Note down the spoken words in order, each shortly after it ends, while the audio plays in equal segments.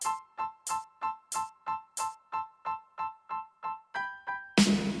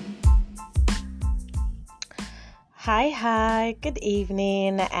Hi, good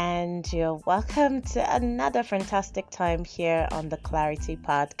evening, and you're welcome to another fantastic time here on the Clarity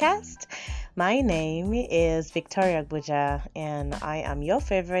Podcast. My name is Victoria Buja, and I am your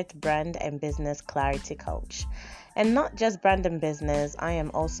favorite brand and business clarity coach. And not just brand and business, I am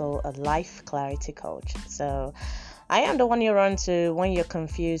also a life clarity coach. So, I am the one you run to when you're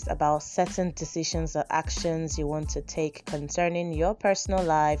confused about certain decisions or actions you want to take concerning your personal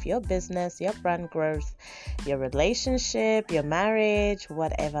life, your business, your brand growth, your relationship, your marriage,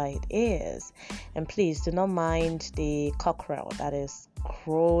 whatever it is. And please do not mind the cockerel that is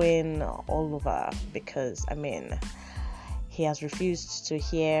crowing all over because, he has refused to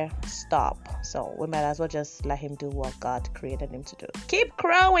hear stop. So we might as well just let him do what God created him to do. Keep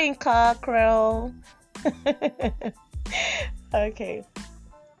crowing, cockerel. Okay.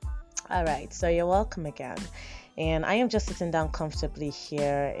 All right. So you're welcome again. And I am just sitting down comfortably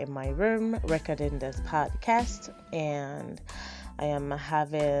here in my room recording this podcast. And I'm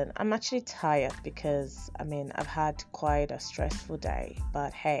actually tired because, I've had quite a stressful day.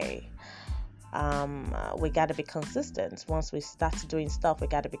 But hey, we got to be consistent. Once we start doing stuff, we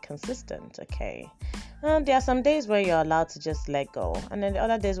got to be consistent. Okay. There are some days where you're allowed to just let go, and then the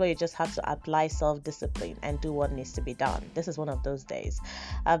other days where you just have to apply self-discipline and do what needs to be done. This is one of those days.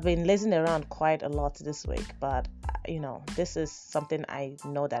 I've been lazing around quite a lot this week, but this is something I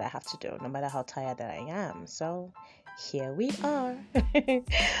know that I have to do no matter how tired that I am. So here we are.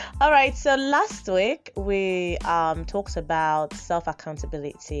 All right, so last week we talked about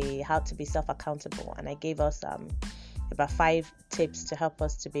self-accountability, how to be self-accountable, and I gave us about 5 tips to help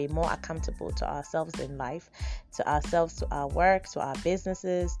us to be more accountable to ourselves in life, to ourselves, to our work, to our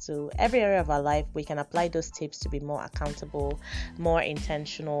businesses, to every area of our life. We can apply those tips to be more accountable, more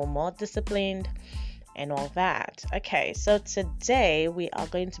intentional, more disciplined, and all that. Okay, so today we are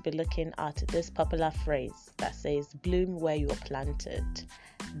going to be looking at this popular phrase that says, bloom where you are planted.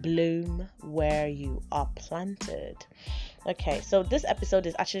 Bloom where you are planted. Okay, so this episode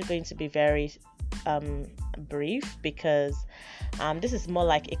is actually going to be very brief because this is more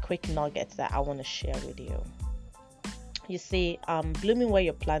like a quick nugget that I want to share with you. You see, blooming where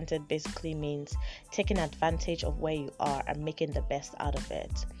you're planted basically means taking advantage of where you are and making the best out of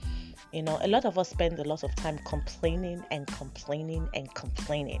it. A lot of us spend a lot of time complaining.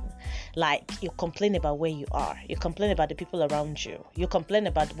 Like, you complain about where you are. You complain about the people around you. You complain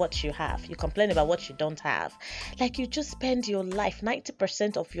about what you have. You complain about what you don't have. Like, you just spend your life,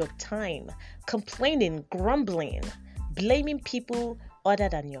 90% of your time, complaining, grumbling, blaming people other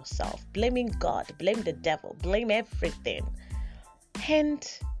than yourself, blaming God, blame the devil, blame everything. And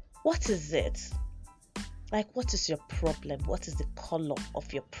what is it? Like, what is your problem? What is the color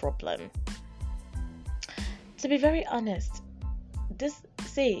of your problem? To be very honest,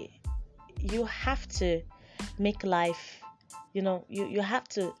 you have to make life, you have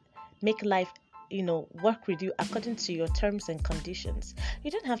to make life, work with you according to your terms and conditions.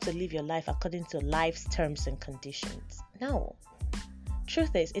 You don't have to live your life according to life's terms and conditions. No.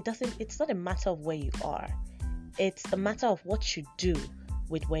 Truth is, it's not a matter of where you are. It's a matter of what you do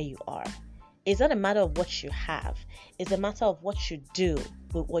with where you are. It's not a matter of what you have. It's a matter of what you do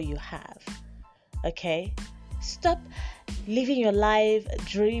with what you have. Okay? Stop living your life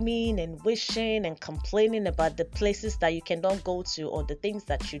dreaming and wishing and complaining about the places that you cannot go to or the things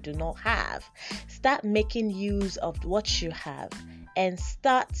that you do not have. Start making use of what you have and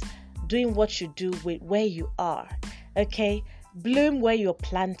start doing what you do with where you are. Okay? Bloom where you're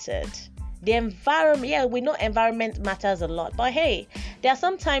planted. The environment, we know environment matters a lot, but hey, there are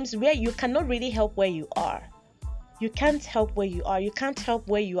some times where you cannot really help where you are. You can't help where you are. You can't help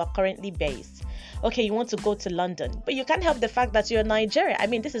where you are currently based. Okay, you want to go to London, but you can't help the fact that you're Nigeria.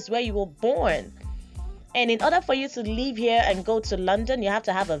 This is where you were born. And in order for you to leave here and go to London, you have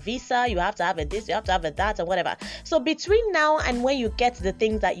to have a visa, you have to have a this, you have to have a that, and whatever. So between now and when you get the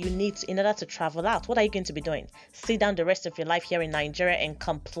things that you need in order to travel out, what are you going to be doing? Sit down the rest of your life here in Nigeria and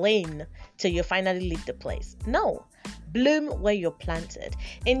complain till you finally leave the place? No. Bloom where you're planted.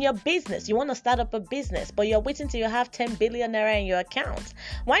 In your business, you want to start up a business, but you're waiting till you have 10 billion naira in your account.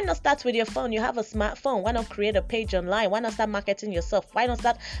 Why not start with your phone? You have a smartphone. Why not create a page online? Why not start marketing yourself? Why not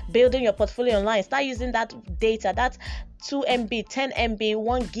start building your portfolio online? Start using that data, that 2 MB, 10 MB,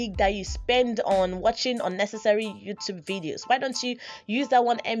 1 gig that you spend on watching unnecessary YouTube videos. Why don't you use that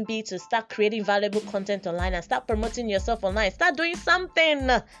 1 MB to start creating valuable content online and start promoting yourself online? Start doing something.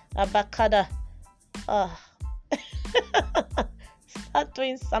 Abakada. Start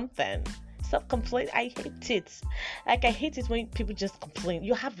doing something. Stop complaining. I hate it. Like, I hate it when people just complain.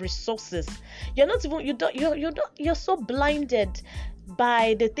 You have resources. You're so blinded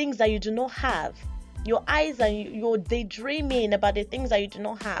by the things that you do not have your eyes and you're daydreaming about the things that you do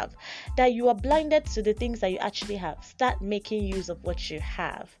not have, that you are blinded to the things that you actually have. Start making use of what you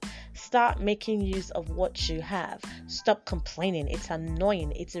have. Start making use of what you have. Stop complaining. It's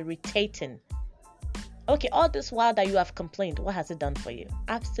annoying. It's irritating. Okay, all this while that you have complained, what has it done for you?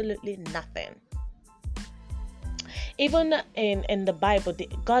 Absolutely nothing. Even in the Bible,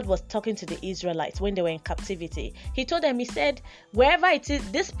 God was talking to the Israelites when they were in captivity. He told them, he said, wherever it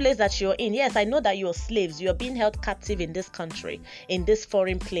is, this place that you're in, yes, I know that you're slaves. You're being held captive in this country, in this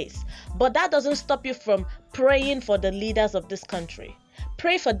foreign place. But that doesn't stop you from praying for the leaders of this country.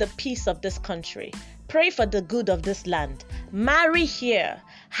 Pray for the peace of this country. Pray for the good of this land. Marry here.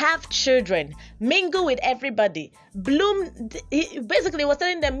 Have children. Mingle with everybody. Bloom. Basically, was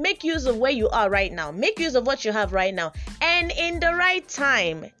telling them, make use of where you are right now. Make use of what you have right now. And in the right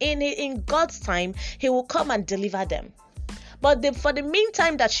time, in God's time, He will come and deliver them. But for the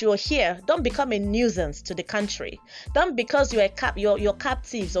meantime that you're here, don't become a nuisance to the country. Don't, because you're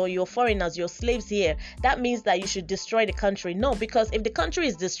captives or you're foreigners, you're slaves here, that means that you should destroy the country. No, because if the country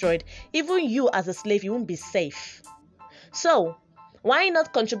is destroyed, even you as a slave, you won't be safe. So why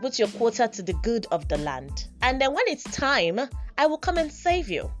not contribute your quota to the good of the land? And then when it's time, I will come and save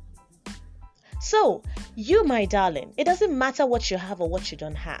you. So you, my darling, it doesn't matter what you have or what you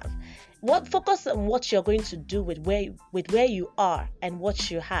don't have. Focus on what you're going to do with where you are and what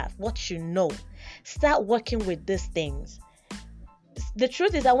you have, what you know. Start working with these things. The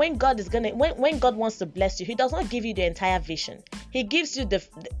truth is that when God wants to bless you, He does not give you the entire vision. He gives you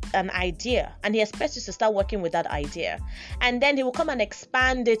an idea, and He expects you to start working with that idea. And then He will come and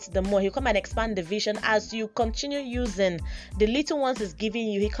expand it the more. He'll come and expand the vision as you continue using the little ones He's giving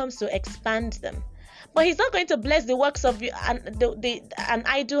you. He comes to expand them. But He's not going to bless the works of you and an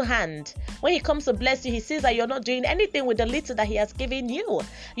idle hand. When He comes to bless you, He sees that you're not doing anything with the little that He has given you.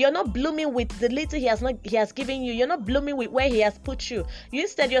 You're not blooming with the little He has given you. You're not blooming with where He has put you.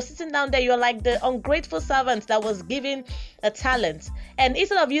 Instead, you're sitting down there. You're like the ungrateful servant that was given a talent. And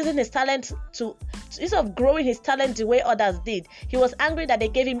instead of using his talent instead of growing his talent the way others did, he was angry that they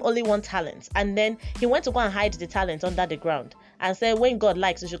gave him only one talent. And then he went to go and hide the talent under the ground and said, when God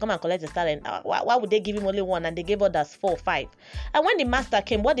likes, you should come and collect his talent. Why would they give him only one and they gave others 4 or 5? And when the master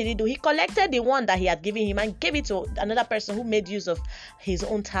came, what did he do? He collected the one that he had given him and gave it to another person who made use of his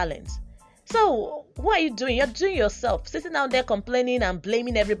own talent. So what are you doing? You're doing yourself. Sitting down there complaining and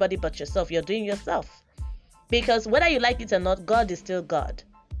blaming everybody but yourself. You're doing yourself. Because whether you like it or not, God is still God.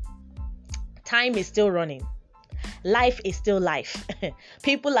 Time is still running. Life is still life.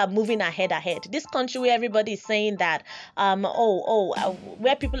 People are moving ahead. This country where everybody is saying that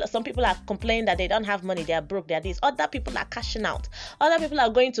where some people are complaining that they don't have money, they are broke, they are this. Other people are cashing out. Other people are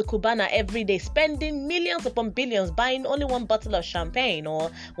going to Cubana every day, spending millions upon billions, buying only one bottle of champagne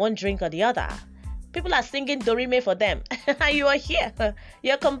or one drink or the other. People are singing Dorime for them. And you are here.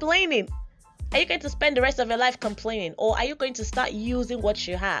 You're complaining. Are you going to spend the rest of your life complaining? Or are you going to start using what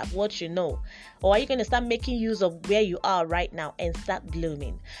you have, what you know? Or are you going to start making use of where you are right now and start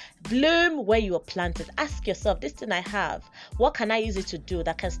blooming? Bloom where you are planted. Ask yourself, this thing I have, what can I use it to do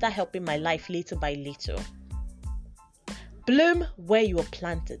that can start helping my life little by little? Bloom where you are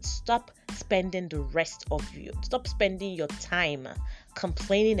planted. Stop spending the rest of you. Stop spending your time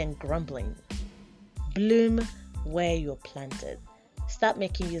complaining and grumbling. Bloom where you're planted. Start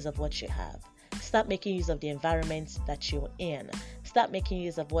making use of what you have. Start making use of the environment that you're in. Start making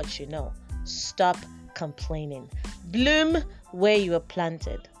use of what you know. Stop complaining. Bloom where you are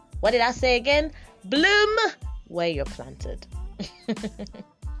planted. What did I say again? Bloom where you're planted.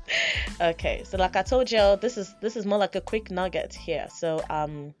 Okay, so like I told you, this is more like a quick nugget here. So I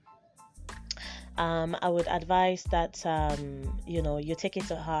would advise that you take it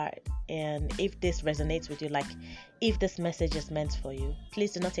to heart, and if this resonates with you, like if this message is meant for you,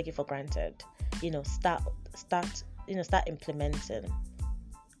 please do not take it for granted. Start implementing.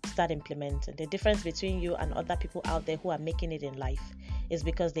 The difference between you and other people out there who are making it in life is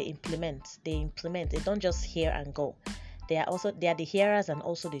because they implement. They don't just hear and go. They are the hearers and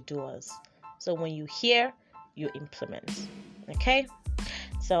also the doers. So when you hear, you implement. Okay.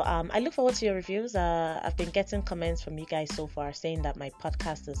 So I look forward to your reviews. I've been getting comments from you guys so far saying that my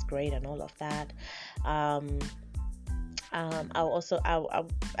podcast is great and all of that.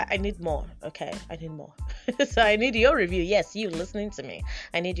 I need more. Okay, I need more. So I need your review. Yes, you listening to me.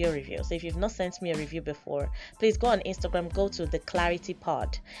 I need your review. So if you've not sent me a review before, please go on Instagram, go to the Clarity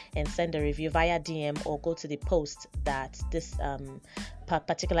Pod and send a review via DM, or go to the post that this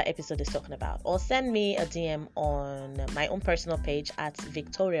particular episode is talking about, or send me a DM on my own personal page at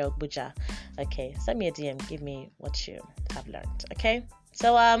Victoria Ogbuja. Okay, send me a DM. Give me what you have learned. Okay,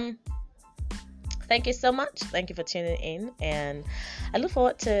 so Thank you so much. Thank you for tuning in. And I look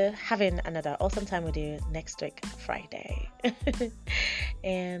forward to having another awesome time with you next week, Friday.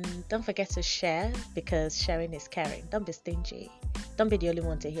 And don't forget to share, because sharing is caring. Don't be stingy. Don't be the only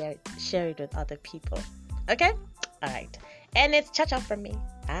one to hear it. Share it with other people. Okay? All right. And it's cha-cha from me.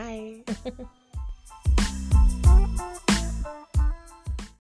 Bye.